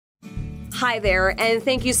Hi there, and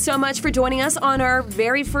thank you so much for joining us on our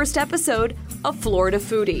very first episode of Florida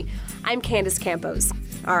Foodie. I'm Candace Campos.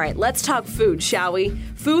 All right, let's talk food, shall we?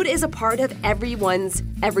 Food is a part of everyone's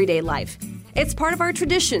everyday life. It's part of our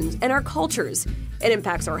traditions and our cultures. It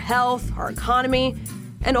impacts our health, our economy,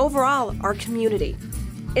 and overall, our community.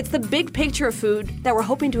 It's the big picture of food that we're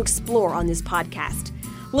hoping to explore on this podcast,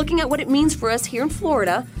 looking at what it means for us here in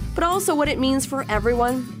Florida, but also what it means for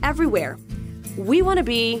everyone, everywhere. We want to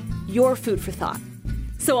be your food for thought.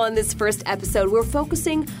 So on this first episode, we're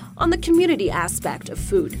focusing on the community aspect of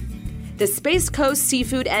food. The Space Coast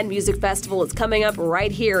Seafood and Music Festival is coming up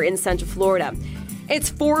right here in Central Florida. It's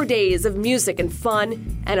 4 days of music and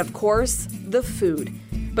fun, and of course, the food.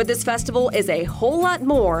 But this festival is a whole lot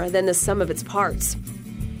more than the sum of its parts.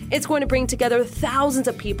 It's going to bring together thousands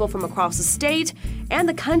of people from across the state and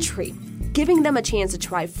the country, giving them a chance to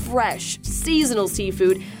try fresh, seasonal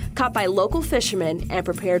seafood caught by local fishermen and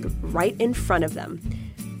prepared right in front of them.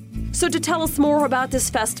 So to tell us more about this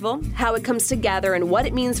festival, how it comes together, and what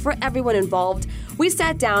it means for everyone involved, we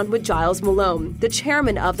sat down with Giles Malone, the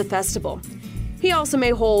chairman of the festival. He also may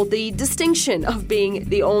hold the distinction of being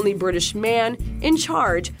the only British man in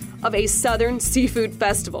charge of a Southern seafood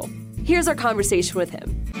festival. Here's our conversation with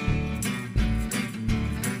him.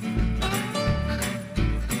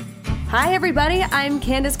 Hi, everybody. I'm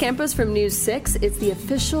Candace Campos from News 6. It's the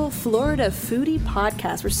official Florida Foodie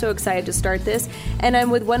podcast. We're so excited to start this. And I'm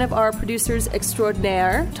with one of our producers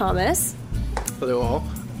extraordinaire, Thomas. Hello, all.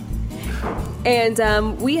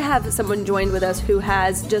 And we have someone joined with us who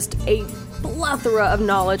has just a plethora of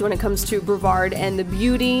knowledge when it comes to Brevard and the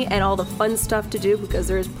beauty and all the fun stuff to do, because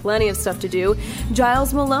there's plenty of stuff to do.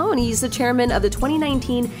 Giles Malone, he's the chairman of the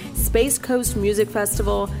 2019 Space Coast Music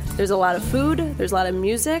Festival. There's a lot of food, there's a lot of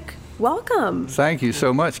music. Welcome. Thank you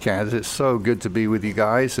so much, Candace. It's so good to be with you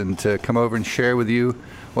guys and to come over and share with you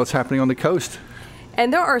what's happening on the coast.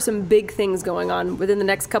 And there are some big things going on within the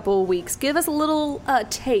next couple of weeks. Give us a little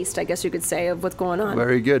taste, I guess you could say, of what's going on.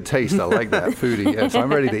 Very good taste. I like that. Foodie. Yes,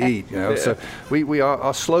 I'm ready to eat. Yeah. So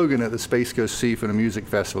our slogan at the Space Coast Seafood and Music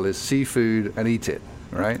Festival is seafood and eat it.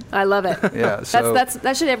 Right? I love it. Yeah, so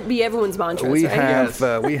that should be everyone's mantra. We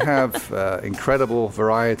right? have incredible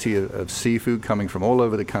variety of seafood coming from all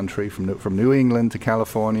over the country, from New England to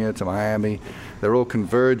California to Miami. They're all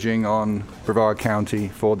converging on Brevard County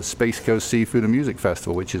for the Space Coast Seafood and Music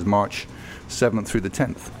Festival, which is March 7th through the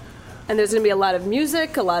 10th. And there's going to be a lot of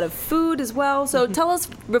music, a lot of food as well. So tell us,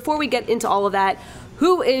 before we get into all of that,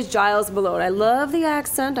 who is Giles Malone? I love the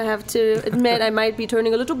accent. I have to admit, I might be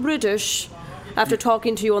turning a little British after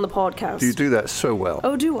talking to you on the podcast. You do that so well.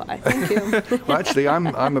 Oh, do I? Thank you. Well, actually,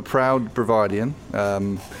 I'm a proud Brevardian.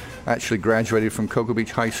 Actually graduated from Cocoa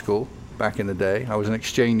Beach High School back in the day. I was an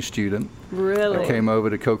exchange student. Really? I came over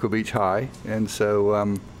to Cocoa Beach High, and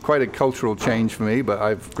so quite a cultural change for me, but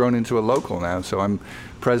I've grown into a local now, so I'm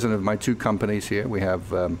president of my two companies here. We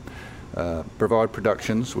have Brevard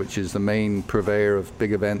Productions, which is the main purveyor of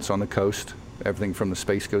big events on the coast. Everything from the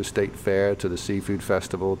Space Coast State Fair to the Seafood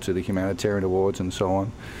Festival to the Humanitarian Awards and so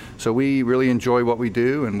on. So we really enjoy what we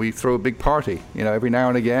do, and we throw a big party, every now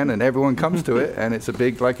and again, and everyone comes to it, and it's a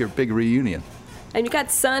big reunion. And you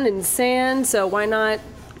got sun and sand, so why not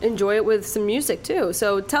enjoy it with some music too?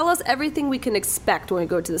 So tell us everything we can expect when we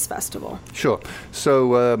go to this festival. Sure.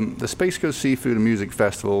 So the Space Coast Seafood and Music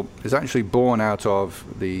Festival is actually born out of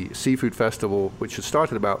the Seafood Festival, which was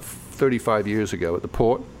started about 35 years ago at the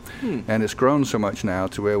port. And it's grown so much now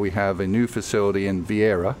to where we have a new facility in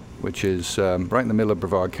Viera, which is right in the middle of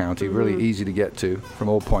Brevard County, really easy to get to from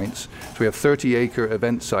all points. So we have a 30-acre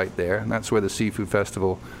event site there, and that's where the Seafood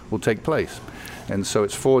Festival will take place. And so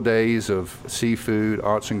it's 4 days of seafood,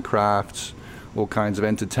 arts and crafts, all kinds of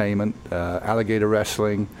entertainment, alligator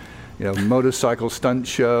wrestling, motorcycle stunt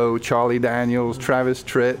show, Charlie Daniels, Travis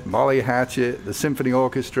Tritt, Molly Hatchet, the symphony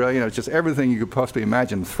orchestra, it's just everything you could possibly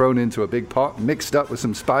imagine thrown into a big pot, mixed up with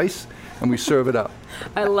some spice, and we serve it up.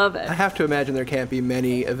 I love it. I have to imagine there can't be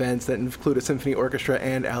many events that include a symphony orchestra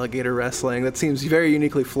and alligator wrestling. That seems very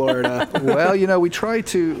uniquely Florida. Well, we try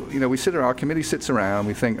to, our committee sits around,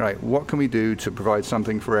 we think, right, what can we do to provide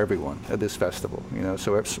something for everyone at this festival?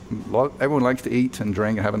 So everyone likes to eat and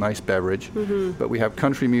drink and have a nice beverage, but we have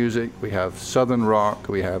country music, we have southern rock,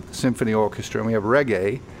 we have the symphony orchestra, and we have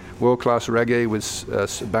reggae, world-class reggae with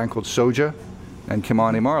a band called Soja and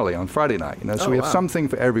Kimani Marley on Friday night. So we have something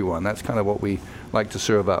for everyone. That's kind of what we like to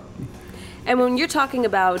serve up. And when you're talking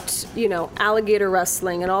about, alligator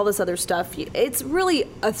wrestling and all this other stuff, it's really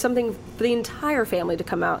something for the entire family to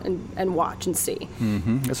come out and watch and see.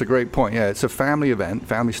 Mm-hmm. That's a great point. Yeah, it's a family event,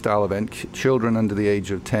 family-style event. Children under the age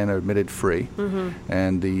of 10 are admitted free. Mm-hmm.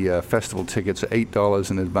 And the festival tickets are $8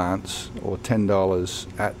 in advance or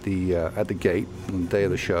 $10 at the gate on the day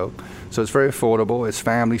of the show. So it's very affordable. It's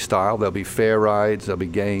family-style. There'll be fair rides. There'll be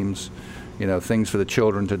games, things for the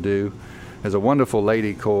children to do. There's a wonderful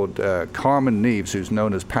lady called Carmen Neves, who's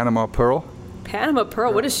known as Panama Pearl. Panama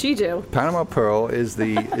Pearl, what does she do? Panama Pearl is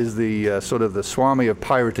the sort of the Swami of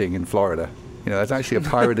pirating in Florida. It's actually a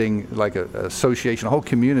pirating association, a whole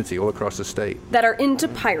community all across the state. That are into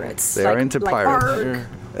pirates. They are into pirates. Arg,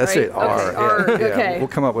 That's right? it, arg. Okay, okay. We'll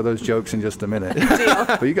come up with those jokes in just a minute. Deal.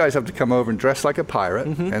 But you guys have to come over and dress like a pirate.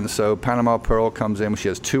 Mm-hmm. And so Panama Pearl comes in. She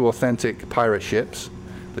has 2 authentic pirate ships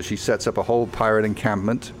that she sets up a whole pirate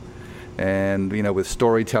encampment. And, with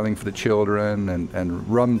storytelling for the children and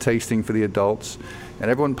rum tasting for the adults.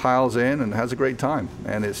 And everyone piles in and has a great time.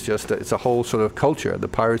 And it's just, it's a whole sort of culture, the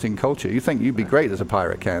pirating culture. You think you'd be great as a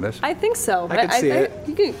pirate, Candace? I think so. I can see it.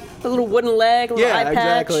 You get a little wooden leg, a little eye patch.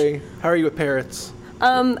 Yeah, exactly. How are you with parrots?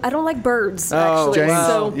 I don't like birds, actually. James,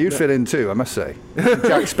 So. you'd fit in too, I must say.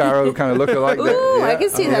 Jack Sparrow kind of look alike. Ooh, Yeah. I can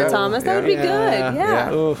see that, Thomas. That would be good. Yeah.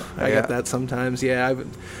 Oh, I get that sometimes. Yeah.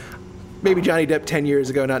 Maybe Johnny Depp 10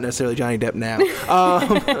 years ago, not necessarily Johnny Depp now.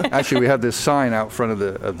 Actually, we have this sign out front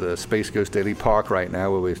of the Space Ghost Daily Park right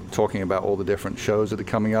now where we're talking about all the different shows that are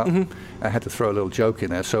coming up. Mm-hmm. I had to throw a little joke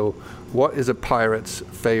in there. So, what is a pirate's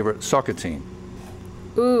favorite soccer team?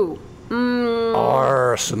 Ooh.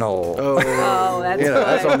 Arsenal. Oh, that's good.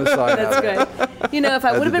 That's on the side. That's good. If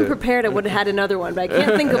I would have been prepared, I would have had another one, but I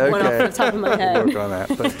can't think of one off the top of my head. We'll work on that.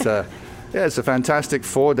 But yeah, it's a fantastic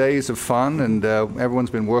 4 days of fun, and everyone's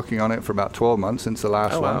been working on it for about 12 months since the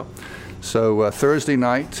last one. Wow. So Thursday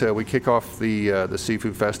night, we kick off the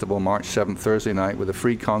Seafood Festival, March 7th, Thursday night, with a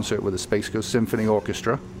free concert with the Space Coast Symphony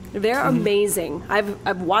Orchestra. They're amazing.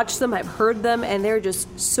 I've watched them, I've heard them, and they're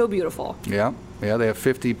just so beautiful. Yeah, they have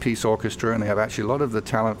 50-piece orchestra, and they have actually a lot of the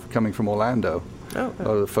talent coming from Orlando. Oh, okay. A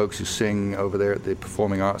lot of the folks who sing over there at the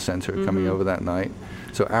Performing Arts Center are coming over that night.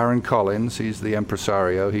 So Aaron Collins, he's the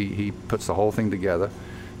impresario. He puts the whole thing together.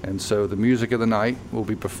 And so the music of the night will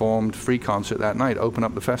be performed, free concert that night, open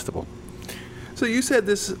up the festival. So you said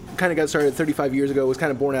this kind of got started 35 years ago, was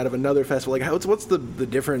kind of born out of another festival. Like, what's the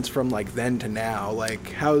difference from like then to now?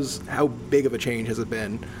 Like, how big of a change has it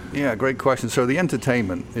been? Yeah, great question. So the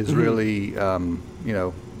entertainment is really,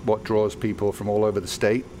 what draws people from all over the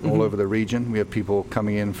state, all over the region. We have people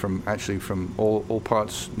coming in from all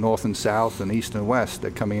parts, north and south and east and west. They're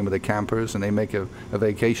coming in with their campers, and they make a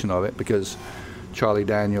vacation of it because Charlie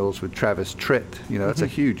Daniels with Travis Tritt, that's a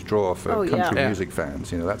huge draw for country music fans.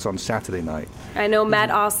 That's on Saturday night. I know Matt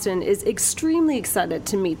Austin is extremely excited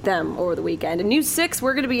to meet them over the weekend. And New 6,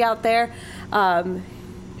 we're going to be out there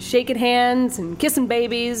shaking hands and kissing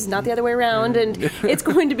babies, not the other way around. And it's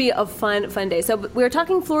going to be a fun day. So we're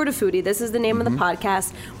talking Florida Foodie. This is the name of the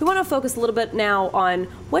podcast. We want to focus a little bit now on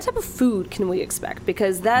what type of food can we expect,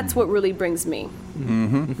 because that's what really brings me.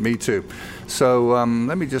 Mm-hmm. Me too. So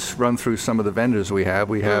let me just run through some of the vendors we have.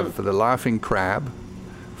 We have the Laughing Crab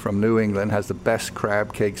from New England, has the best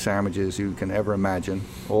crab cake sandwiches you can ever imagine,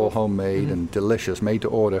 all homemade and delicious, made to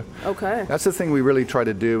order. Okay. That's the thing we really try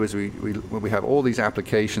to do is we have all these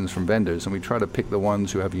applications from vendors, and we try to pick the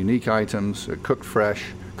ones who have unique items, cooked fresh,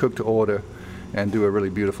 cooked to order, and do a really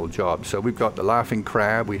beautiful job. So we've got the Laughing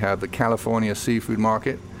Crab, we have the California Seafood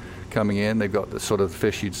Market coming in. They've got the sort of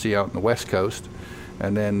fish you'd see out on the West Coast.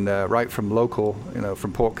 And then right from local,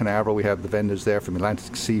 from Port Canaveral, we have the vendors there from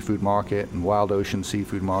Atlantic Seafood Market and Wild Ocean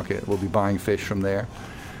Seafood Market. We'll be buying fish from there.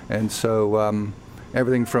 And so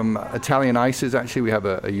everything from Italian ices. Actually, we have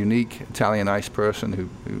a unique Italian ice person who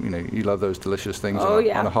you love those delicious things on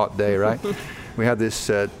a hot day, right? We have this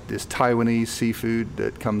Taiwanese seafood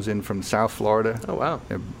that comes in from South Florida. Oh, wow.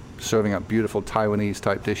 They're serving up beautiful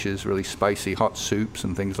Taiwanese-type dishes, really spicy hot soups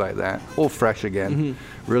and things like that. All fresh again,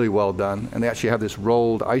 really well done. And they actually have this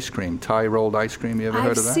rolled ice cream, Thai rolled ice cream. You ever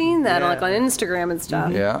heard of that? I've seen that like on Instagram and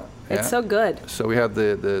stuff. Yeah. It's so good. So we have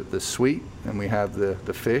the sweet, and we have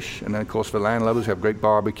the fish, and then of course for land lovers we have great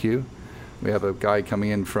barbecue. We have a guy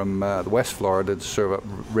coming in from the West Florida to serve up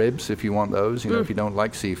ribs if you want those. If you don't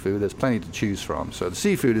like seafood, there's plenty to choose from. So the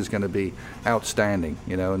seafood is going to be outstanding,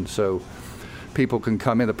 and so people can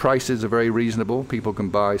come in. The prices are very reasonable. People can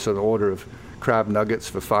buy sort of order of crab nuggets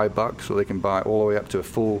for $5, or they can buy all the way up to a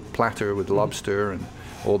full platter with lobster and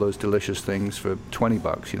all those delicious things for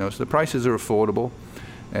 $20. So the prices are affordable,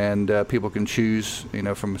 and people can choose,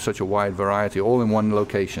 from such a wide variety, all in one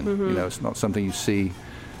location. It's not something you see,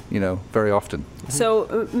 very often.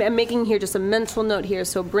 So I'm making here just a mental note here.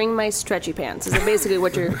 So bring my stretchy pants is basically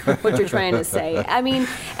what you're trying to say. I mean,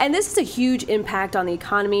 and this is a huge impact on the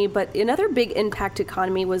economy. But another big impact to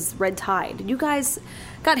economy was red tide. You guys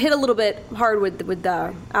got hit a little bit hard with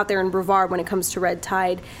out there in Brevard when it comes to red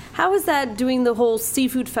tide. How is that doing the whole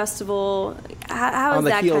seafood festival? How is on the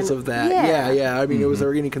that heels of that? Yeah. I mean, was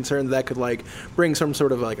there any concern that could bring some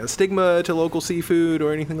sort of a stigma to local seafood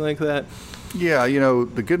or anything like that? Yeah,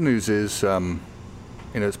 the good news is,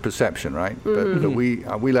 it's perception, right? But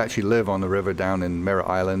we actually live on the river down in Merritt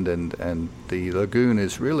Island, and the lagoon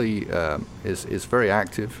is really is very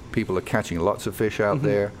active. People are catching lots of fish out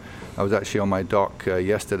there. I was actually on my dock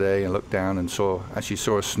yesterday and looked down and saw a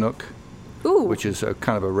snook, which is a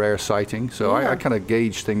kind of a rare sighting. So I kind of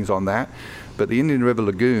gauge things on that. But the Indian River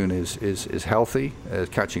Lagoon is healthy,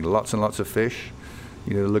 catching lots and lots of fish.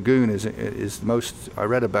 The lagoon is the most, I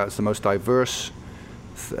read about, it's the most diverse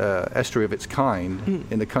estuary of its kind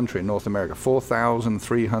in the country, in North America.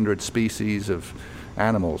 4,300 species of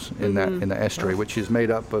animals in the estuary, which is made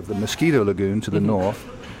up of the Mosquito Lagoon to the north,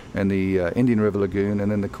 and the Indian River Lagoon,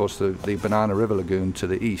 and then of course the Banana River Lagoon to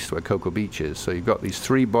the east, where Cocoa Beach is. So you've got these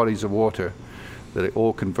three bodies of water that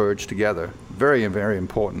all converge together. Very, very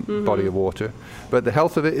important body of water. But the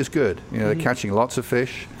health of it is good. They're catching lots of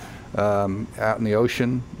fish. Out in the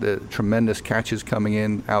ocean, the tremendous catches coming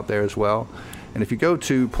in out there as well. And if you go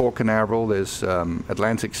to Port Canaveral, there's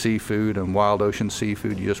Atlantic seafood and wild ocean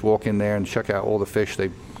seafood. You just walk in there and check out all the fish they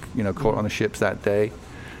caught on the ships that day.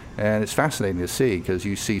 And it's fascinating to see because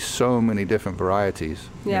you see so many different varieties.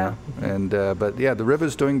 Yeah. But the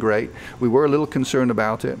river's doing great. We were a little concerned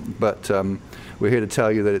about it, but we're here to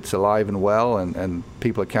tell you that it's alive and well, and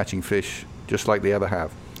people are catching fish just like they ever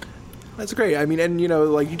have. That's great. I mean, and you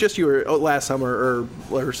were last summer,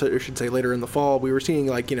 or I should say later in the fall, we were seeing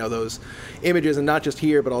those images, and not just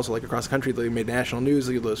here, but also across the country. They made national news,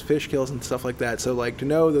 those fish kills and stuff like that. So to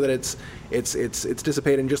know that it's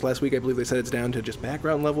dissipating. Just last week, I believe they said it's down to just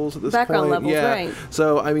background levels at this point. Background levels, yeah. Right.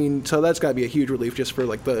 So I mean, that's got to be a huge relief just for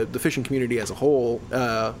the fishing community as a whole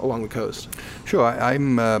along the coast. Sure,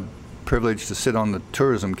 I'm privileged to sit on the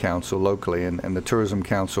Tourism Council locally, and the Tourism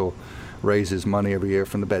Council raises money every year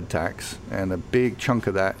from the bed tax, and a big chunk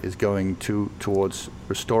of that is going towards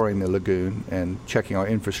restoring the lagoon and checking our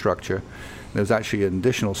infrastructure. There's actually an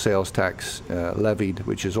additional sales tax levied,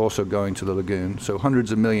 which is also going to the lagoon. So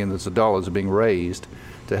hundreds of millions of dollars are being raised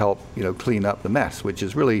to help clean up the mess, which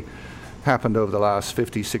has really happened over the last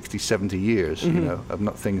 50, 60, 70 years,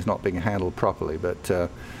 of things not being handled properly. But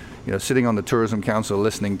sitting on the Tourism Council,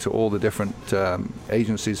 listening to all the different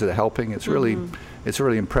agencies that are helping, it's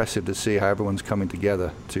really impressive to see how everyone's coming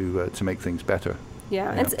together to make things better.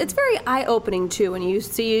 Yeah, it's very eye-opening too when you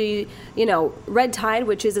see, red tide,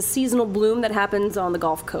 which is a seasonal bloom that happens on the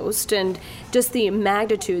Gulf Coast, and just the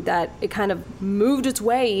magnitude that it kind of moved its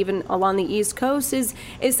way even along the East Coast is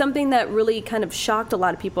something that really kind of shocked a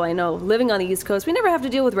lot of people. I know living on the East Coast, we never have to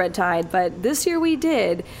deal with red tide, but this year we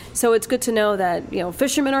did. So it's good to know that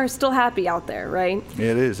fishermen are still happy out there, right?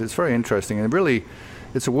 It is. It's very interesting, and really,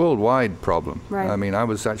 it's a worldwide problem. Right. I mean, I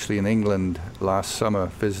was actually in England last summer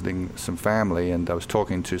visiting some family, and I was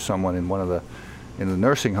talking to someone in the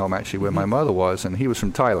nursing home actually where my mother was, and he was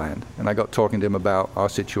from Thailand. And I got talking to him about our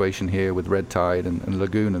situation here with red tide and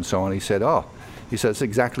lagoon and so on. He said, it's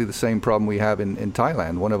exactly the same problem we have in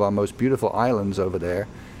Thailand. One of our most beautiful islands over there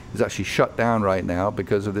is actually shut down right now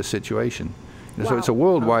because of this situation. Wow. So it's a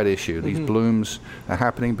worldwide issue. These blooms are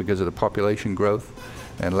happening because of the population growth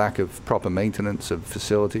and lack of proper maintenance of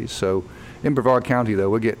facilities. So in Brevard County, though,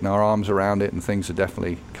 we're getting our arms around it, and things are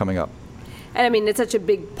definitely coming up. And I mean, it's such a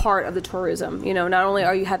big part of the tourism. Not only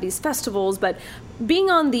are you have these festivals, but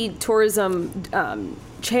being on the tourism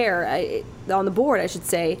chair, on the board, I should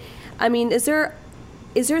say. I mean, is there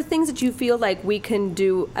things that you feel like we can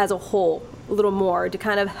do as a whole a little more to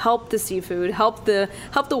kind of help the seafood, help the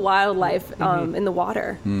wildlife in the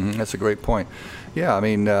water? That's a great point. Yeah, I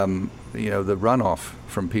mean, the runoff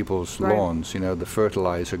from people's lawns, the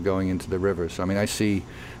fertilizer going into the rivers. I mean, I see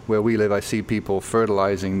where we live, I see people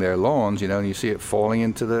fertilizing their lawns, and you see it falling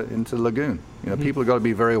into the lagoon. People have got to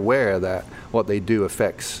be very aware that what they do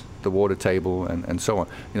affects the water table and so on.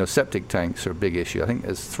 Septic tanks are a big issue. I think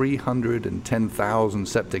there's 310,000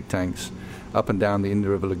 septic tanks up and down the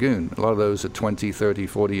Indian River Lagoon. A lot of those are 20, 30,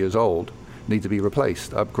 40 years old, need to be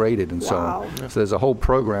replaced, upgraded, and so on. So there's a whole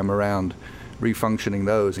program around refunctioning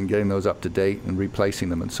those and getting those up to date and replacing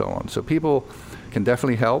them and so on. So people can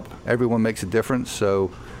definitely help. Everyone makes a difference.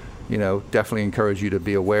 So, definitely encourage you to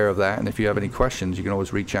be aware of that. And if you have any questions, you can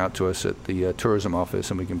always reach out to us at the tourism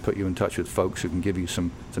office, and we can put you in touch with folks who can give you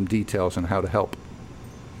some details on how to help.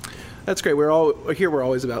 That's great. We're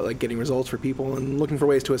always about like getting results for people and looking for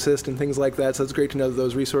ways to assist and things like that. So it's great to know that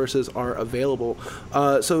those resources are available.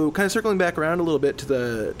 So kind of circling back around a little bit to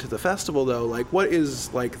the festival though, like what does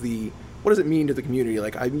it mean to the community?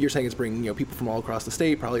 Like you're saying it's bringing people from all across the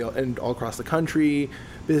state, probably and all across the country,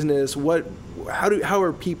 business. How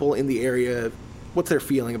are people in the area? What's their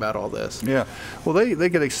feeling about all this? Yeah, well they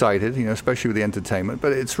get excited, especially with the entertainment.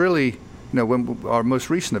 But it's really when our most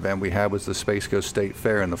recent event we had was the Space Coast State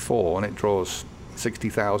Fair in the fall, and it draws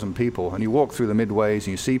 60,000 people, and you walk through the midways and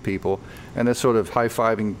you see people, and they're sort of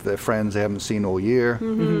high-fiving their friends they haven't seen all year.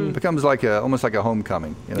 It becomes almost like a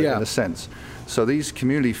homecoming, in a sense. So these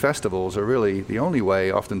community festivals are really the only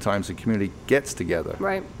way oftentimes the community gets together.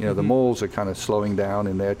 Right. The malls are kind of slowing down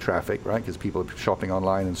in their traffic, right, because people are shopping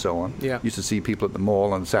online and so on. Yeah. Used to see people at the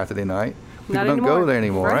mall on Saturday night. People Not don't anymore. go there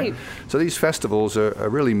anymore, Right. right? So these festivals are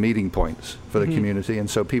really meeting points for the community, and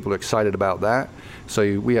so people are excited about that.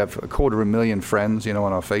 So we have 250,000 friends, on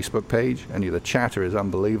our Facebook page, and the chatter is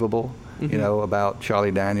unbelievable, about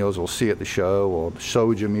Charlie Daniels or See at the Show or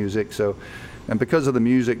Soja music. So, and because of the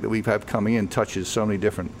music that we've had coming in touches so many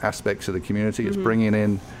different aspects of the community, it's bringing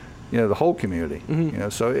in, the whole community.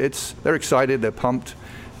 So they're excited, they're pumped,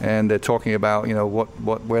 and they're talking about,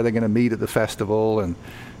 where they're going to meet at the festival and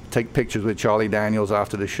take pictures with Charlie Daniels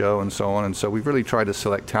after the show and so on. And so we've really tried to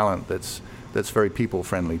select talent that's very people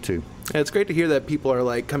friendly too. And it's great to hear that people are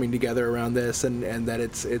like coming together around this and that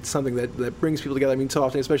it's something that brings people together. I mean, so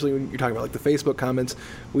often, especially when you're talking about like the Facebook comments,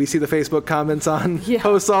 we see the Facebook comments on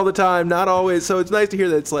posts all the time, not always. So it's nice to hear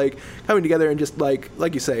that it's like coming together and just like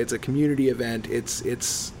you say, it's a community event.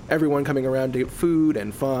 It's everyone coming around to get food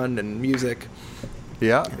and fun and music.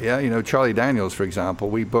 Yeah. Charlie Daniels, for example,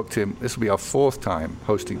 we booked him. This will be our 4th time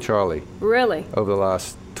hosting Charlie. Really? Over the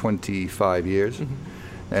last 25 years.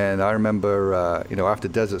 And I remember, after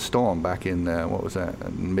Desert Storm back in,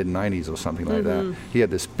 mid-90s or something like that, he had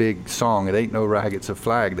this big song, It Ain't No Rag, It's a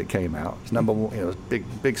Flag, that came out. It's number one, it was a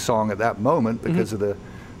big song at that moment because of the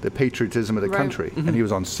patriotism of the country. And he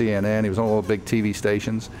was on CNN, he was on all the big TV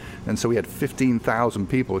stations. And so we had 15,000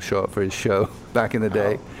 people show up for his show back in the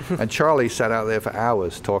day. And Charlie sat out there for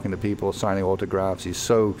hours talking to people, signing autographs. He's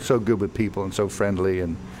so good with people and so friendly,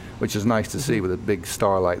 and which is nice to see with a big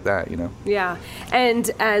star like that, Yeah,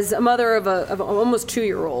 and as a mother of an almost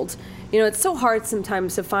 2-year-old, it's so hard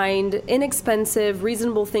sometimes to find inexpensive,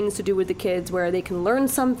 reasonable things to do with the kids where they can learn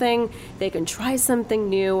something, they can try something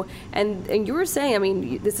new. And you were saying, I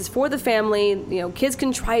mean, this is for the family. Kids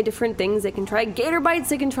can try different things. They can try gator bites,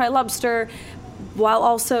 they can try lobster, while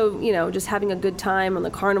also, just having a good time on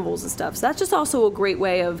the carnivals and stuff. So that's just also a great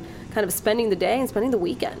way of kind of spending the day and spending the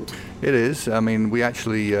weekend. It is. I mean, we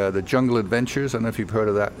actually, the Jungle Adventures, I don't know if you've heard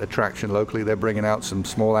of that attraction locally, they're bringing out some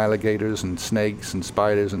small alligators and snakes and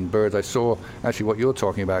spiders and birds. I saw actually what you're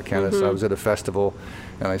talking about, Candace. I was at a festival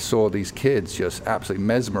and I saw these kids just absolutely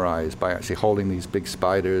mesmerized by actually holding these big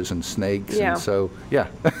spiders and snakes. Yeah. And so, yeah.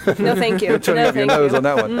 No, thank you. Turning up your nose on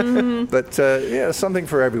that one. Mm-hmm. But, something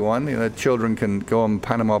for everyone. Children can go on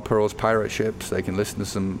Panama Pearl's pirate ships. They can listen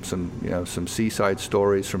to some seaside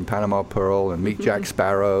stories from Panama Pearl and meet Jack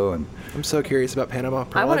Sparrow. And I'm so curious about Panama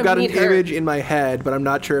Pearl. I've got an meet her. image in my head, but I'm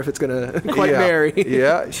not sure if it's going to quite marry.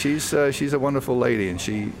 Yeah, she's a wonderful lady, and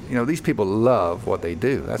she, these people love what they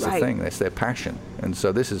do. That's the thing. That's their passion. And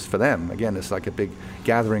so this is for them. Again, it's like a big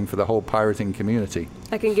gathering for the whole pirating community.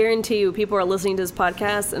 I can guarantee you people are listening to this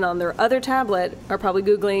podcast and on their other tablet are probably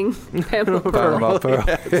Googling Panama Pearl. Panama Pearl.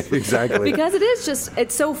 Exactly. Because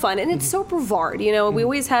it's so fun and it's so Brevard. We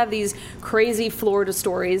always have these crazy Florida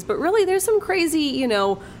stories, but really there's some crazy,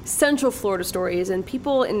 Central Florida stories, and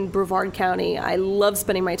people in Brevard County, I love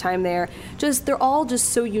spending my time there. They're all just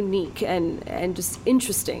so unique and just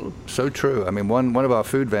interesting. So true. I mean, one of our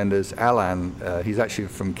food vendors, Alan, he's actually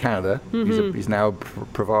from Canada. He's now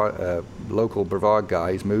local Brevard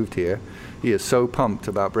guy. He's moved here. He is so pumped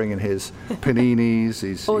about bringing his paninis,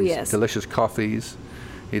 these delicious coffees.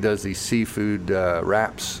 He does these seafood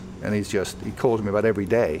wraps. And he calls me about every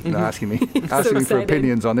day, asking me for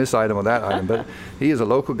opinions on this item or that item. But he is a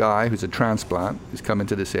local guy who's a transplant who's come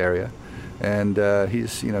into this area, and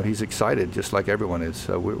he's excited just like everyone is.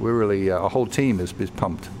 So we're really our whole team is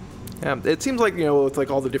pumped. Yeah, it seems like with like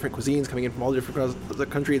all the different cuisines coming in from all the different parts of the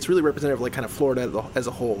country, it's really representative of like kind of Florida as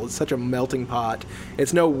a whole. It's such a melting pot.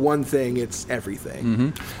 It's no one thing; it's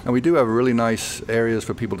everything. And we do have really nice areas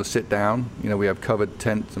for people to sit down. We have covered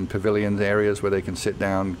tents and pavilions areas where they can sit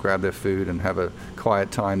down, grab their food, and have a quiet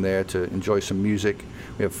time there to enjoy some music.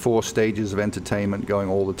 We have 4 stages of entertainment going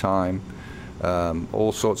all the time.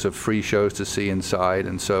 all sorts of free shows to see inside,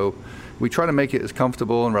 and so we try to make it as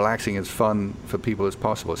comfortable and relaxing as fun for people as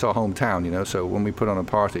possible. It's our hometown, so when we put on a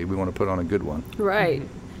party, we want to put on a good one. Right.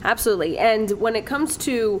 Absolutely. And when it comes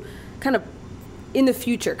to kind of in the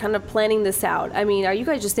future, kind of planning this out, I mean, are you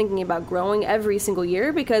guys just thinking about growing every single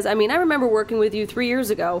year? Because, I mean, I remember working with you 3 years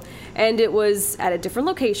ago, and it was at a different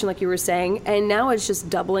location, like you were saying, and now it's just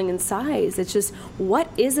doubling in size. It's just, what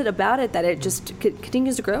is it about it that it just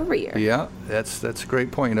continues to grow every year? Yeah, that's a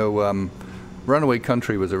great point. Runaway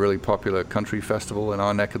Country was a really popular country festival in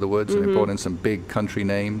our neck of the woods, and they brought in some big country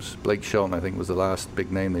names. Blake Shelton, I think, was the last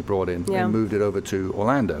big name they brought in. Yeah. They moved it over to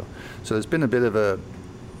Orlando. So there's been a bit of a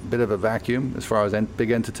vacuum as far as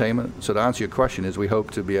big entertainment. So to answer your question is we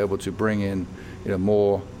hope to be able to bring in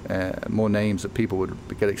more names that people would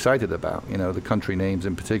get excited about, the country names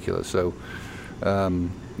in particular. So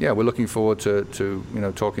we're looking forward to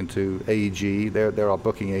talking to AEG. They're our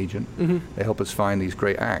booking agent. They help us find these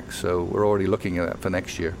great acts, so we're already looking at that for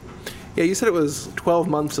next year. Yeah, you said it was 12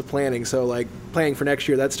 months of planning, so like planning for next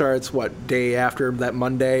year, that starts what, day after that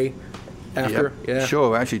Monday after? Yep. Yeah. Sure,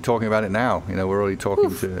 we're actually talking about it now. We're already talking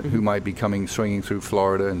to who might be swinging through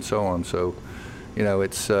Florida and so on. So,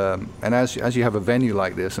 it's and as you have a venue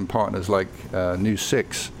like this and partners like New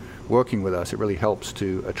Six working with us, it really helps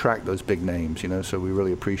to attract those big names. So we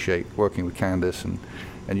really appreciate working with Candace and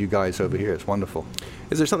you guys over here. It's wonderful.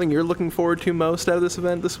 Is there something you're looking forward to most out of this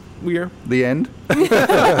event this year? The end.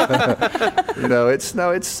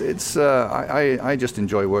 I just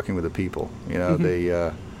enjoy working with the people.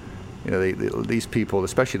 These people,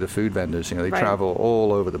 especially the food vendors, they Right. travel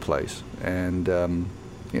all over the place, and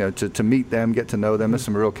to meet them, get to know them. There's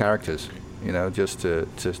some real characters, just to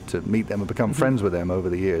meet them and become friends with them over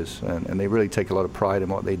the years, and they really take a lot of pride in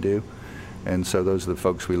what they do, and so those are the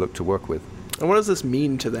folks we look to work with. And what does this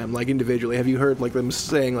mean to them, like individually? Have you heard like them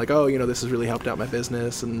saying like, oh, this has really helped out my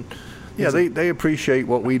business? And yeah, they appreciate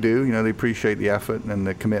what we do. They appreciate the effort and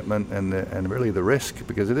the commitment and really the risk,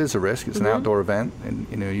 because it is a risk. It's an outdoor event, and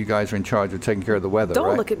you guys are in charge of taking care of the weather. Don't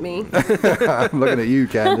right? look at me. I'm looking at you,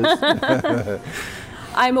 Candace.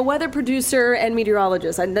 I'm a weather producer and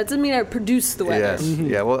meteorologist. That doesn't mean I produce the weather. Yes.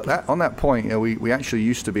 Yeah. Well, on that point, we actually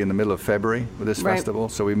used to be in the middle of February with this Right. festival,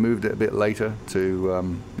 so we moved it a bit later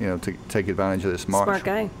to to take advantage of this Smart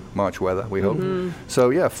guy. March weather. We hope. So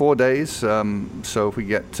yeah, 4 days. So if we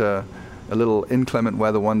get a little inclement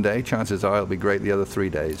weather one day, chances are it'll be great the other 3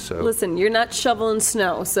 days. So Listen, you're not shoveling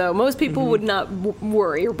snow, so most people would not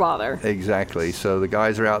worry or bother. exactly. So the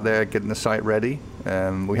guys are out there getting the site ready.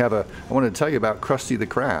 I wanted to tell you about Krusty the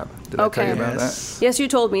Crab. Did I tell you about that? Yes, you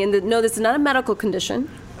told me. And no, this is not a medical condition.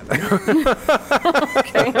 Okay,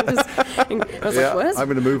 I was like, what? I'm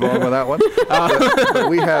going to move on with that one. But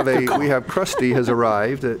we have Krusty has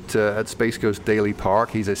arrived at Space Coast Daly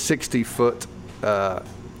Park. He's a 60-foot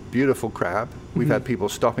beautiful crab. We've had people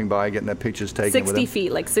stopping by, getting their pictures taken with him. 60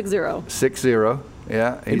 feet, like 6-0. 6-0.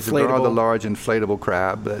 Yeah, he's a rather large inflatable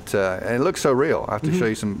crab, and it looks so real. I have to show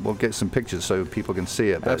you some. We'll get some pictures so people can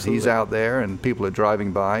see it. But Absolutely. He's out there, and people are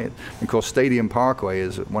driving by. And of course, Stadium Parkway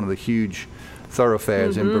is one of the huge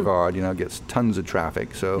thoroughfares in Brevard. Gets tons of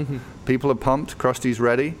traffic. So people are pumped. Krusty's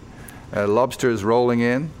ready. Lobster's rolling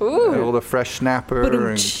in. All the fresh snapper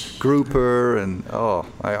and grouper, and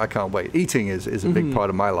I can't wait. Eating is a big part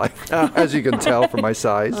of my life, as you can tell from my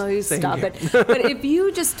size. Oh, you stop it. But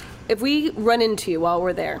if we run into you while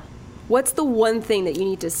we're there, what's the one thing that you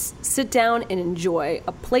need to sit down and enjoy?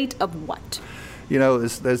 A plate of what?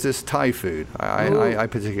 There's this Thai food. I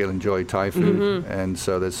particularly enjoy Thai food, and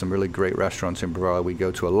so there's some really great restaurants in Brevard we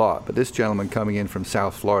go to a lot. But this gentleman coming in from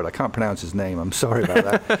South Florida, I can't pronounce his name, I'm sorry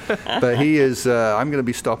about that. But he is, I'm going to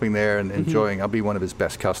be stopping there and enjoying, I'll be one of his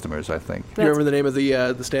best customers, I think. Do you remember the name of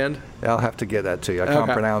the stand? I'll have to get that to you. I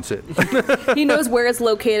can't pronounce it. He knows where it's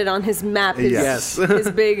located on his map. Yes.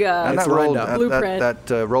 His big And It's that lined rolled, up. blueprint.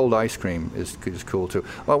 that rolled ice cream is cool too.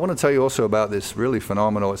 Well, I want to tell you also about this really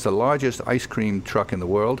phenomenal. It's the largest ice cream truck in the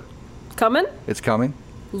world. Coming? It's coming.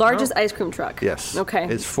 Largest ice cream truck. Yes. Okay.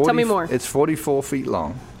 It's 40, Tell me more. It's 44 feet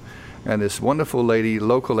long. And this wonderful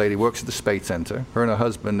local lady, works at the Space Center. Her and her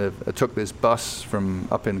husband took this bus from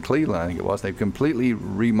up in Cleveland, I think it was. They've completely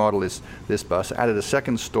remodeled this bus, added a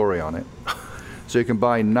second story on it. So you can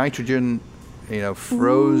buy nitrogen,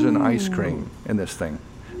 frozen ice cream in this thing.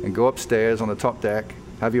 And go upstairs on the top deck,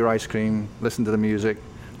 have your ice cream, listen to the music,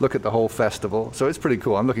 look at the whole festival. So it's pretty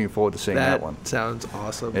cool. I'm looking forward to seeing that one. Sounds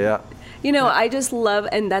awesome. Yeah. I just love,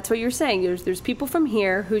 and that's what you're saying. There's people from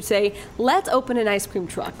here who say, let's open an ice cream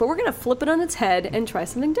truck, but we're going to flip it on its head and try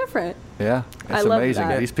something different. Yeah, I it's love amazing.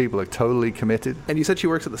 that. These people are totally committed. And you said she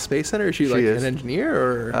works at the Space Center. Is she like is. an engineer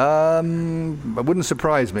or? It wouldn't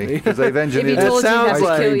surprise me because they've engineered If he told this you, sounds ice he'd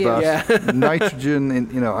like- kill cream you. bus. Yeah. Nitrogen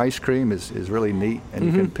in ice cream is really neat, and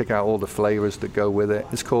you can pick out all the flavors that go with it.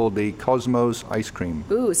 It's called the Cosmos ice cream.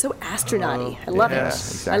 Ooh, so astronaut-y. I love yeah, it.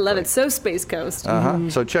 exactly. I love it. So Space Coast.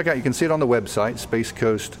 So check out. You can see it on the website,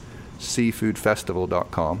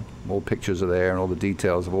 spacecoastseafoodfestival.com. All pictures are there and all the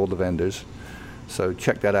details of all the vendors. So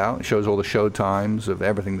check that out. It shows all the show times of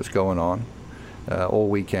everything that's going on all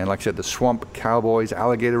weekend. Like I said, the Swamp Cowboys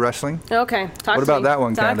alligator wrestling. Okay, talk What to about me. that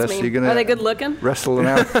one, Talk to Candace? me. You gonna Are they good looking? Wrestle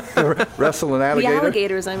an wrestle an The alligator.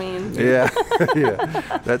 alligators, I mean. Yeah,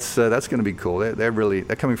 yeah. That's going to be cool. They're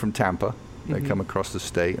coming from Tampa. They come across the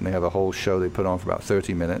state and they have a whole show they put on for about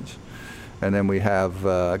 30 minutes. And then we have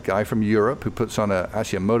a guy from Europe who puts on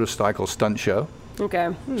actually a motorcycle stunt show.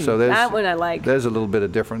 Okay. So there's That one I like. There's a little bit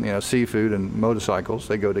of different, seafood and motorcycles.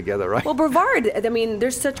 They go together, right? Well, Brevard, I mean,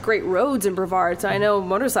 there's such great roads in Brevard, so I know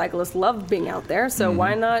motorcyclists love being out there, so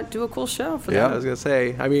why not do a cool show for Yeah. I them? was gonna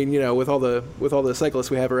say. I mean, with all the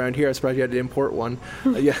cyclists we have around here, I'm surprised you had to import one.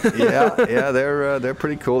 Yeah. yeah, they're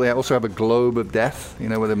pretty cool. They also have a globe of death,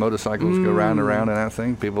 where the motorcycles go round and round and that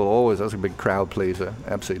thing. People that's a big crowd pleaser.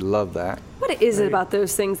 Absolutely love that. What is it about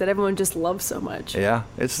those things that everyone just loves so much? Yeah,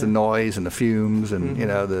 it's the noise and the fumes and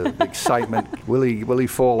the excitement. Will he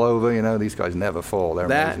fall over? These guys never fall. They're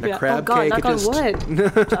That amazing. and a crab oh God, cake. knock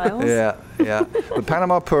on wood, Giles. Yeah. But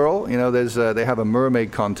Panama Pearl, they have a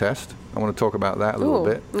mermaid contest. I want to talk about that a little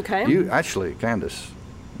Ooh, bit. okay. You actually, Candace,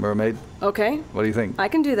 mermaid. Okay. What do you think? I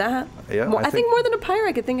can do that. Yeah, I think more than a pirate,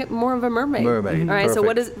 I could think more of a mermaid. Mermaid, All right. So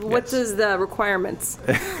what perfect. does the requirements?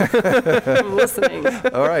 I'm listening.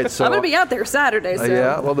 All right. So I'm gonna be out there Saturday. So.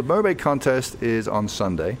 yeah. Well, the mermaid contest is on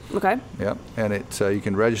Sunday. Okay. Yeah, and you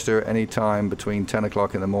can register anytime between 10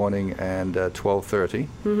 o'clock in the morning and 12:30.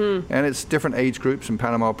 And it's different age groups, and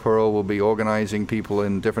Panama Pearl will be organizing people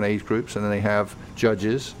in different age groups, and then they have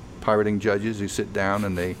judges, pirating judges, who sit down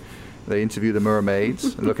and they interview the mermaids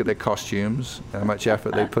and look at their costumes, how much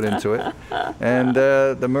effort they put into it, and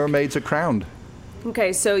the mermaids are crowned.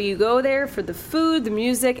 Okay. So you go there for the food, the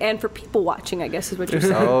music, and for people watching. I guess is what you're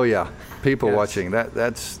saying. Oh yeah, people Yes. watching.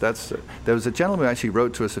 That's. There was a gentleman who actually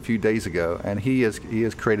wrote to us a few days ago, and he has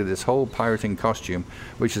created this whole pirating costume,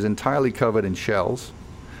 which is entirely covered in shells.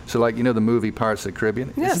 So like the movie Pirates of the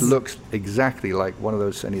Caribbean, Yes. it looks exactly like one of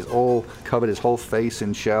those, and he's all covered, his whole face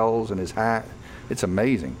in shells and his hat. It's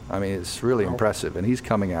amazing. I mean, it's really impressive. And he's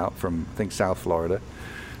coming out from, I think, South Florida.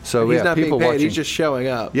 So He's yeah, not people being paid. watching. He's just showing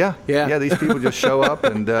up. Yeah. Yeah. These people just show up,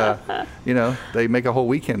 and they make a whole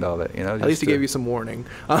weekend of it. At least he gave you some warning.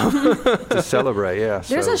 to celebrate. Yeah.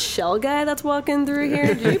 There's so, a shell guy that's walking through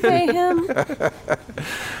here. Did you pay him?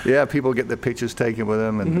 yeah, people get their pictures taken with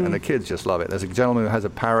them, and the kids just love it. There's a gentleman who has a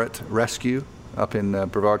parrot rescue up in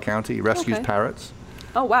Brevard County. He rescues Okay. parrots.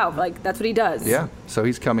 Oh wow! Like that's what he does. Yeah. So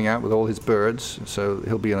he's coming out with all his birds. So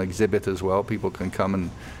he'll be an exhibit as well. People can come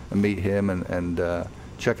and meet him and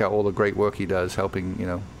check out all the great work he does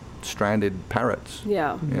helping stranded parrots.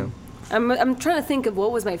 Yeah. Yeah. I'm trying to think of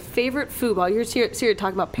what was my favorite food while you're here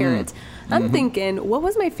talking about parrots. I'm thinking, what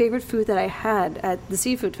was my favorite food that I had at the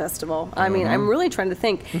seafood festival? I mean, I'm really trying to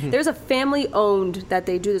think. There's a family owned that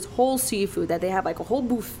they do this whole seafood that they have like a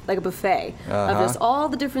whole like a buffet of just all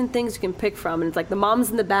the different things you can pick from, and it's like the mom's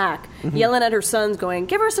in the back yelling at her sons, going,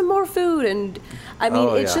 "Give her some more food!" And I mean,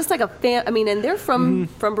 Oh, it's yeah. just like and they're from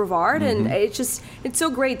Brevard, and it's so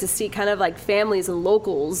great to see kind of like families and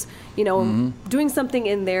locals, doing something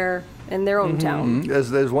in their own town.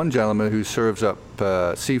 There's one gentleman who serves up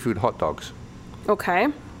seafood hot dogs. Okay.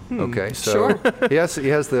 Okay, so he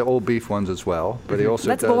has the all beef ones as well, but he also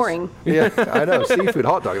That's does. boring. Yeah, I know, seafood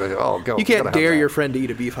hot dog. Oh, go. You can't gotta have dare that. your friend to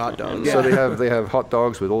eat a beef hot dog. So they have hot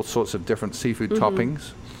dogs with all sorts of different seafood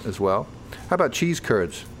toppings as well. How about cheese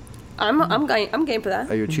curds? I'm game for that.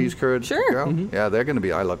 Are you a cheese curd Sure. girl? Yeah, they're going to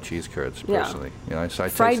be. I love cheese curds Yeah. personally. I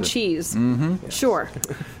Fried taste it. cheese. Sure.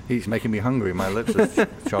 He's making me hungry. My lips are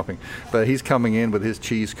chopping. But he's coming in with his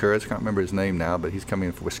cheese curds. I can't remember his name now, but he's coming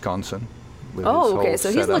in from Wisconsin. With his Oh, okay. whole So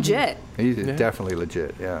he's setup. legit. He's definitely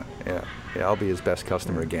legit. Yeah. I'll be his best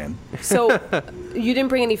customer again. So you didn't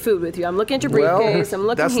bring any food with you. I'm looking at your Well, briefcase. I'm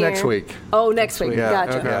looking that's here. next week. Oh, next week. Yeah,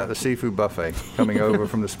 Gotcha. yeah, the seafood buffet coming over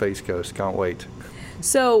from the Space Coast. Can't wait.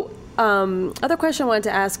 So, other question I wanted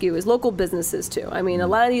to ask you is local businesses too. I mean, a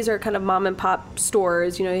lot of these are kind of mom and pop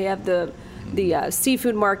stores. You have the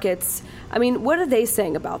seafood markets. I mean, what are they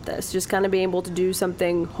saying about this? Just kind of being able to do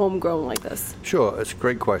something homegrown like this. Sure, it's a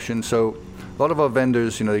great question. So a lot of our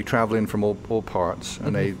vendors, they travel in from all parts,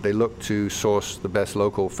 and they look to source the best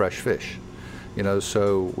local fresh fish.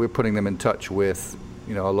 So we're putting them in touch with,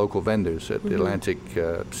 our local vendors at the Atlantic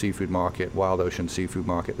Seafood Market, Wild Ocean Seafood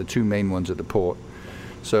Market, the two main ones at the port.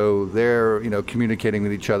 So they're, communicating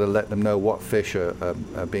with each other, let them know what fish are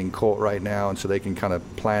being caught right now, and so they can kind of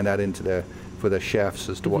plan that into for their chefs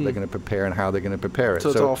as to what they're going to prepare and how they're going to prepare it.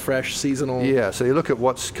 So it's all fresh, seasonal. Yeah, so you look at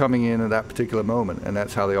what's coming in at that particular moment, and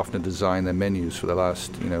that's how they often design their menus for the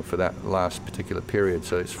last, for that last particular period.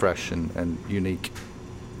 So it's fresh and unique.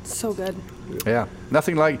 So good. Yeah,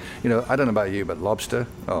 nothing like, I don't know about you, but lobster.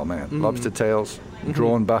 Oh man, lobster tails,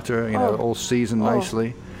 drawn butter, all seasoned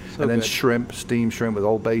nicely. So and then good. shrimp, steamed shrimp with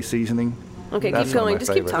Old Bay seasoning. Okay, That's keep going. one of Just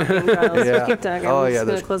my keep favorite. talking, Giles. Yeah. Just keep talking. Oh I'm yeah, just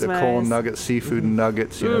gonna the close my corn eyes. nuggets, seafood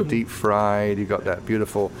nuggets, deep fried. You got that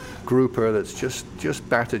beautiful grouper that's just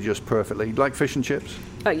battered just perfectly, like fish and chips.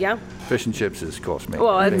 Yeah. Fish and chips is, of course, me.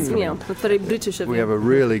 Well, it's, I mean, that's very British of we you. have a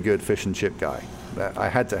really good fish and chip guy. I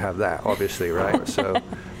had to have that, obviously, right? So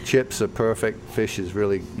chips are perfect. Fish is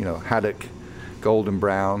really, haddock, golden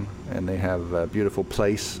brown, and they have beautiful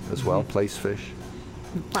plaice as well, plaice fish.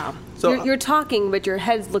 Wow. So- you're talking, but your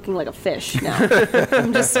head's looking like a fish now.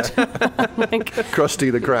 I'm just like,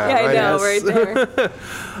 Krusty the Krab, yeah, I right? know, Yes.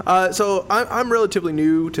 right there. So I'm relatively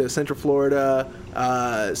new to Central Florida.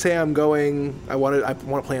 Say I'm going, I want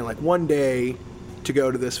to plan like one day to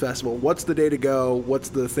go to this festival. What's the day to go? What's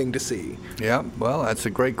the thing to see? Yeah, well, that's a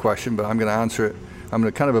great question, but I'm going to answer it. I'm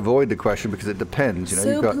going to kind of avoid the question because it depends. So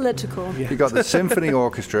you've got, political. You've got the Symphony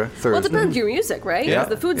Orchestra Thursday. Well, it depends on your music, right? Yeah. 'Cause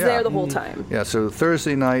the food's Yeah. there the whole time. Yeah, so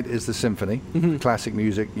Thursday night is the symphony, classic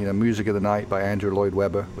music, music of the night by Andrew Lloyd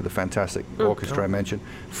Webber with the fantastic orchestra I mentioned.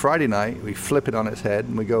 Friday night, we flip it on its head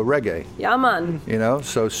and we go reggae. Yeah, man.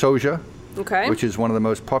 So Soja, Okay. which is one of the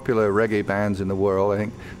most popular reggae bands in the world. I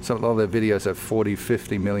think a lot of their videos have 40,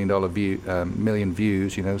 $50 million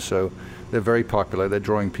views, so they're very popular. They're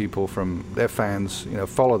drawing people from their fans,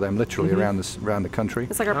 follow them literally around the country.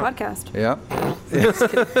 It's like our podcast. Yeah.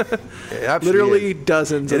 It absolutely Literally is.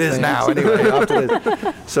 dozens It of is things. now, anyway. After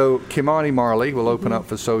this. So Kimani Marley will open up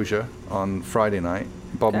for Soja on Friday night.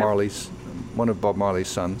 One of Bob Marley's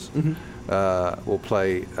sons, will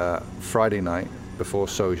play Friday night before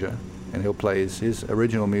Soja, and he'll play his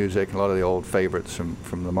original music and a lot of the old favorites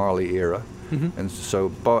from the Marley era. And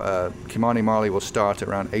so Kimani Marley will start at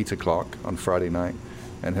around 8 o'clock on Friday night,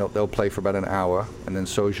 and they'll play for about an hour, and then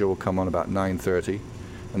Soja will come on about 9:30,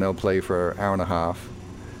 and they'll play for an hour and a half.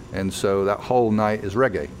 And so that whole night is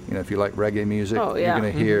reggae. If you like reggae music, Oh, yeah. you're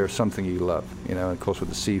going to hear something you love, and of course with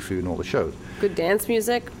the seafood and all the shows. Good dance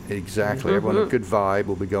music. Exactly. Everyone, a good vibe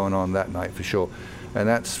will be going on that night for sure. And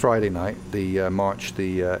that's Friday night, the March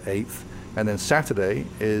the 8th. And then Saturday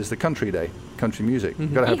is the country day, country music.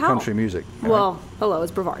 You've got to have Hey-how. country music. right? Well, hello,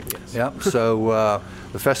 it's Brevard. Yeah, so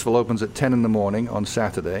the festival opens at 10 in the morning on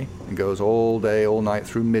Saturday and goes all day, all night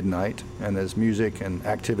through midnight, and there's music and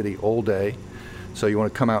activity all day. So you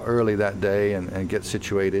want to come out early that day and get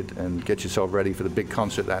situated and get yourself ready for the big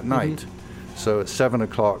concert that night. So at 7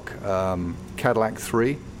 o'clock, Cadillac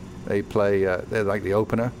 3, they play, they're like the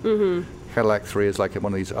opener. Cadillac 3 is like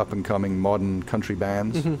one of these up-and-coming modern country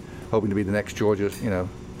bands, hoping to be the next Georgia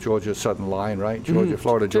Southern Line, right? Florida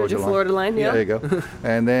Line. Florida Line, yeah. There you go.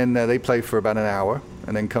 And then they play for about an hour,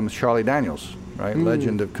 and then comes Charlie Daniels, right?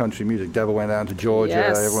 Legend of country music. Devil Went Down to Georgia.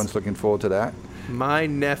 Yes. Everyone's looking forward to that. My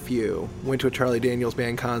nephew went to a Charlie Daniels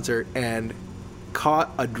Band concert and caught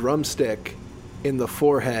a drumstick in the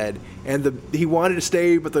forehead, and he wanted to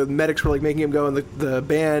stay, but the medics were like making him go, and the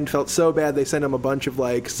band felt so bad they sent him a bunch of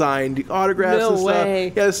like signed autographs No and stuff. way.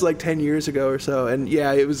 Yeah, this is like 10 years ago or so, and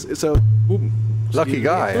yeah, it was so. Lucky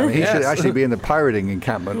guy. I mean, he should Yes. actually be in the pirating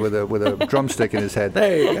encampment with a drumstick in his head.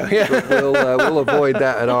 There you go. Yeah. We'll avoid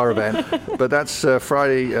that at our event. But that's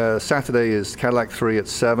Friday. Saturday is Cadillac 3 at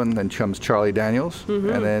 7, then comes Charlie Daniels, and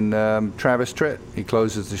then Travis Tritt. He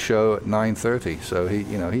closes the show at 9:30. So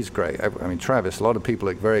he's great. I mean, Travis. A lot of people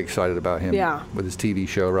are very excited about him Yeah. with his TV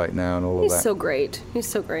show right now and all of He's that. so great. He's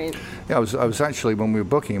so great. Yeah, I was actually, when we were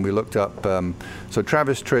booking, we looked up, so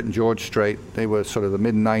Travis Tritt and George Strait, they were sort of the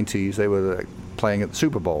mid-90s, they were playing at the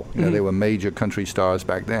Super Bowl. They were major country stars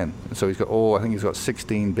back then. And so I think he's got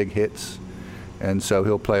 16 big hits. And so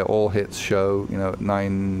he'll play an all-hits show, at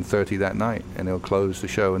 9:30 that night, and he'll close the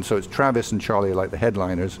show. And so it's Travis and Charlie are like the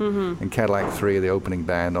headliners, and Cadillac 3 are the opening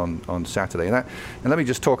band on Saturday. And let me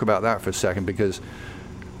just talk about that for a second, because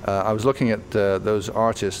I was looking at those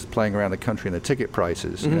artists playing around the country and the ticket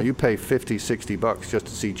prices. You pay $50, $60 just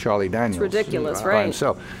to see Charlie Daniels. It's ridiculous, by right?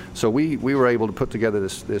 himself. So we were able to put together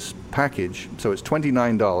this package. So it's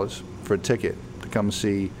 $29 for a ticket to come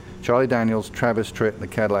see Charlie Daniels, Travis Tritt, and the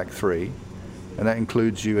Cadillac 3. and that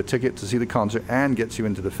includes you a ticket to see the concert and gets you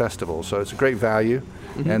into the festival. So it's a great value,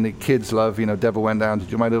 and the kids love, Devil Went Down.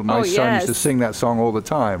 My son used to sing that song all the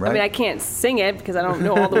time, right? I mean, I can't sing it because I don't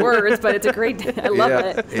know all the words, but it's a great, I love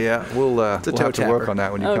it. Yeah, we'll have to work on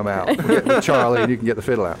that when you come out. We'll get with Charlie, and you can get the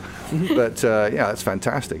fiddle out. But it's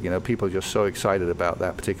fantastic. People are just so excited about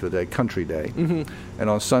that particular day, Country Day. And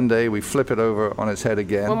on Sunday, we flip it over on its head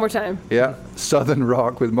again. One more time. Yeah, Southern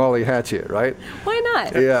Rock with Molly Hatchet, right? Why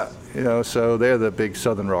not? Yeah. So they're the big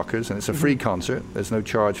Southern rockers, and it's a free concert. There's no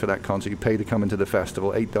charge for that concert. You pay to come into the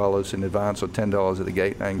festival, $8 in advance or $10 at the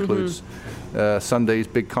gate. That includes Sunday's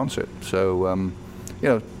big concert. So,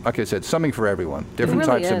 like I said, something for everyone. Different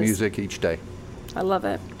really types of is. music each day. I love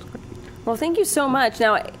it. Well, thank you so much.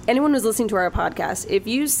 Now, anyone who's listening to our podcast, if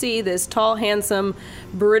you see this tall, handsome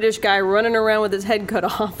British guy running around with his head cut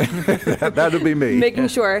off, that would be me. Making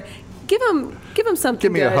sure. Give him something.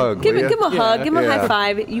 Give me good. a hug. Give him a hug. Give him a Yeah. high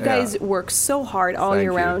five. You guys work so hard all Thank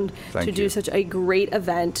year you. round Thank to do you. such a great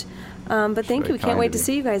event. But thank you. very We can't kind wait of to you.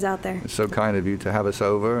 see you guys out there. It's so kind of you to have us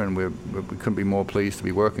over, and we couldn't be more pleased to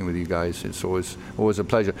be working with you guys. It's always a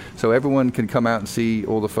pleasure. So everyone can come out and see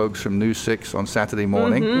all the folks from News 6 on Saturday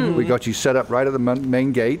morning. We got you set up right at the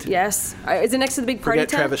main gate. Yes. Is it next to the big party Forget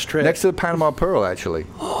tent? Travis Tritt. Next to the Panama Pearl, actually.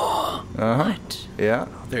 What? Yeah.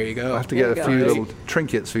 There you go. I have to There get you a go. few little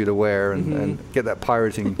trinkets for you to wear and get that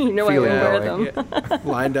pirating You know I feeling wear going. them.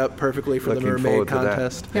 Lined up perfectly for Looking the mermaid forward to that.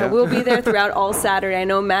 contest. Yeah, we'll be there throughout all Saturday. I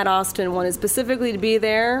know Matt Austin wanted specifically to be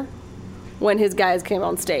there when his guys came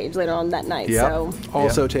on stage later on that night. Yep. So,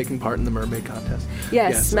 Also taking part in the mermaid contest.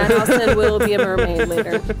 yes, Matt Austin will be a mermaid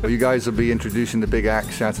later. Well, you guys will be introducing the big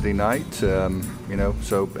act Saturday night.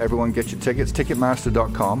 So everyone get your tickets.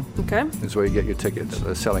 Ticketmaster.com Okay, is where you get your tickets.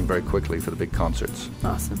 They're selling very quickly for the big concerts.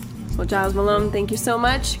 awesome. Well, Giles Malone, thank you so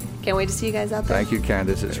much. Can't wait to see you guys out there. Thank you,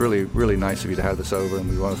 Candace. It's really, really nice of you to have us over, and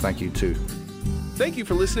we want to thank you too. Thank you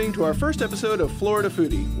for listening to our first episode of Florida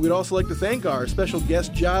Foodie. We'd also like to thank our special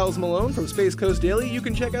guest Giles Malone from Space Coast Daily. You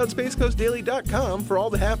can check out spacecoastdaily.com for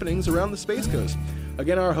all the happenings around the Space Coast.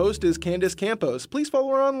 Again, our host is Candace Campos. Please follow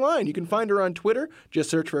her online. You can find her on Twitter.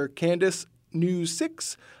 Just search for Candace News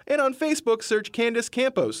 6, and on Facebook, search Candace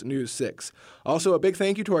Campos News 6. Also, a big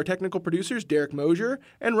thank you to our technical producers, Derek Mosier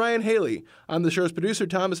and Ryan Haley. I'm the show's producer,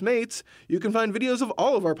 Thomas Mates. You can find videos of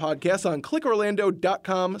all of our podcasts on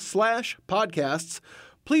clickorlando.com/podcasts.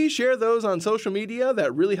 Please share those on social media.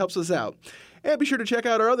 That really helps us out. And be sure to check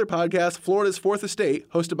out our other podcast, Florida's Fourth Estate,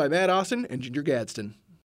 hosted by Matt Austin and Ginger Gadsden.